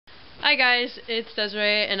Hi guys, it's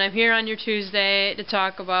Desiree, and I'm here on your Tuesday to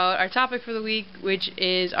talk about our topic for the week, which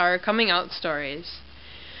is our coming out stories.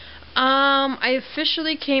 I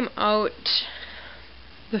officially came out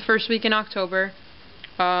the first week in October,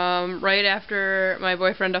 right after my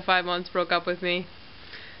boyfriend of 5 months broke up with me.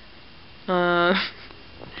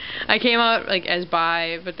 I came out like as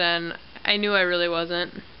bi, but then I knew I really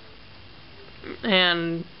wasn't.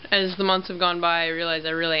 And as the months have gone by, I realized I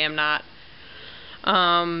really am not.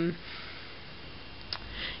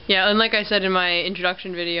 Yeah, and like I said in my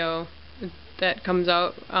introduction video that comes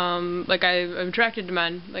out, like I'm attracted to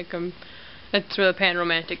men, like that's where the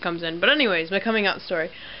pan-romantic comes in. But anyways, my coming out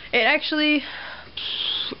story.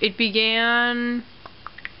 It began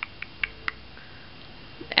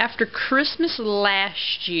after Christmas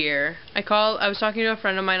last year. I was talking to a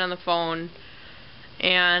friend of mine on the phone,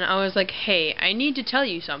 and I was like, "Hey, I need to tell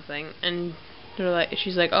you something." And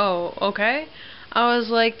she's like, "Oh, okay." I was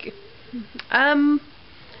like,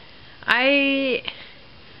 I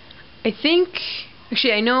think,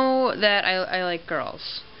 actually, I know that I like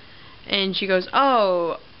girls. And she goes,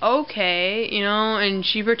 "Oh, okay," and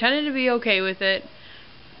she pretended to be okay with it.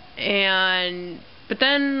 But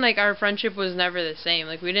then, like, our friendship was never the same.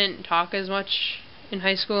 Like, we didn't talk as much in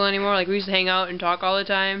high school anymore. Like, we used to hang out and talk all the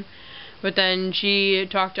time. But then she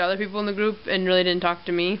talked to other people in the group and really didn't talk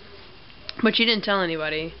to me. But she didn't tell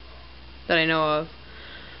anybody that I know of.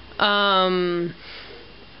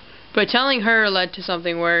 But telling her led to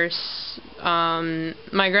something worse.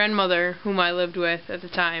 My grandmother, whom I lived with at the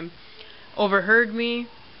time, overheard me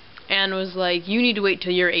and was like, "You need to wait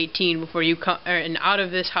till you're 18 before you come, and out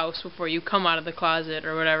of this house before you come out of the closet,"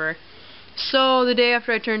 or whatever. So the day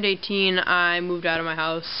after I turned 18, I moved out of my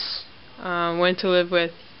house, went to live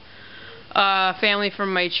with a family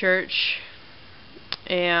from my church,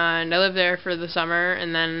 and I lived there for the summer,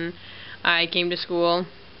 and then I came to school,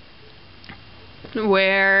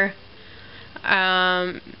 where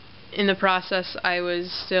in the process I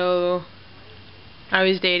was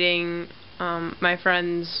dating my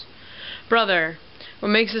friend's brother. What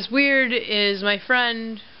makes this weird is my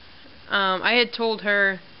friend, I had told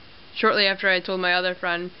her shortly after I told my other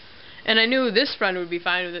friend, and I knew this friend would be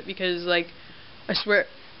fine with it because, like, I swear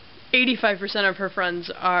 85% of her friends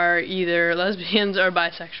are either lesbians or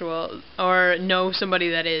bisexual or know somebody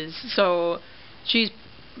that is, so she's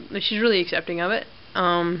really accepting of it.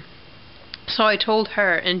 So I told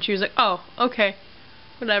her, and she was like, "Oh, okay,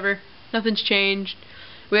 whatever, nothing's changed."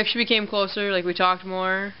 We actually became closer, like, we talked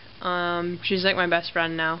more. She's like my best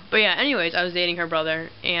friend now. But yeah, anyways, I was dating her brother,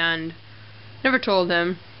 and never told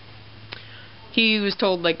him. He was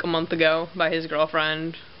told like a month ago by his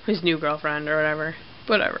girlfriend, his new girlfriend, or whatever.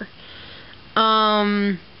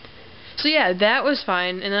 So yeah, that was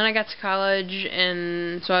fine, and then I got to college,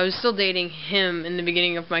 and so I was still dating him in the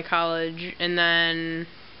beginning of my college, and then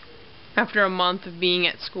after a month of being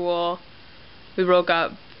at school, we broke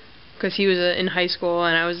up, because he was in high school,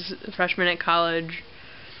 and I was a freshman at college,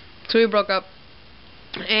 so we broke up,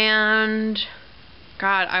 and,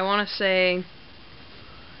 God, I want to say,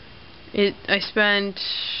 I spent,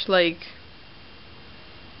 like,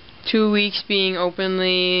 2 weeks being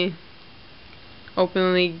openly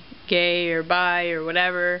gay or bi or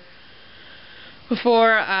whatever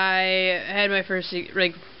before I had my first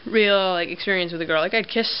real experience with a girl. Like, I'd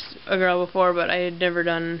kissed a girl before, but I had never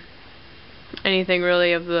done anything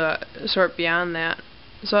really of the sort beyond that.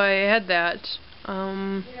 So I had that.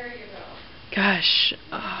 Gosh,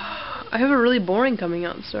 I have a really boring coming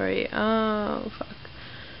out story. Oh, fuck.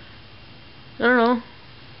 I don't know.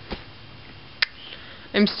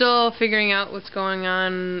 I'm still figuring out what's going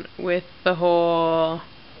on with the whole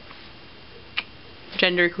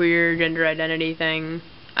genderqueer, gender identity thing.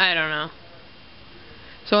 I don't know.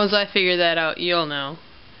 So once I figure that out, you'll know.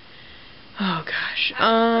 Oh gosh.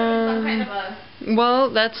 Well,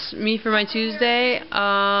 that's me for my Tuesday.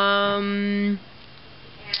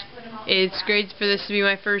 It's great for this to be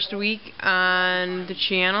my first week on the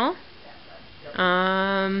channel.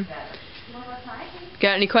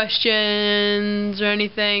 Got any questions or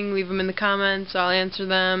anything, leave them in the comments. I'll answer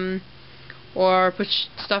them. Or put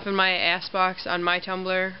stuff in my ask box on my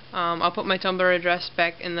Tumblr. I'll put my Tumblr address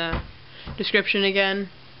back in the description again.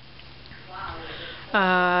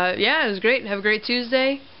 Yeah, it was great. Have a great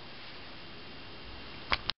Tuesday.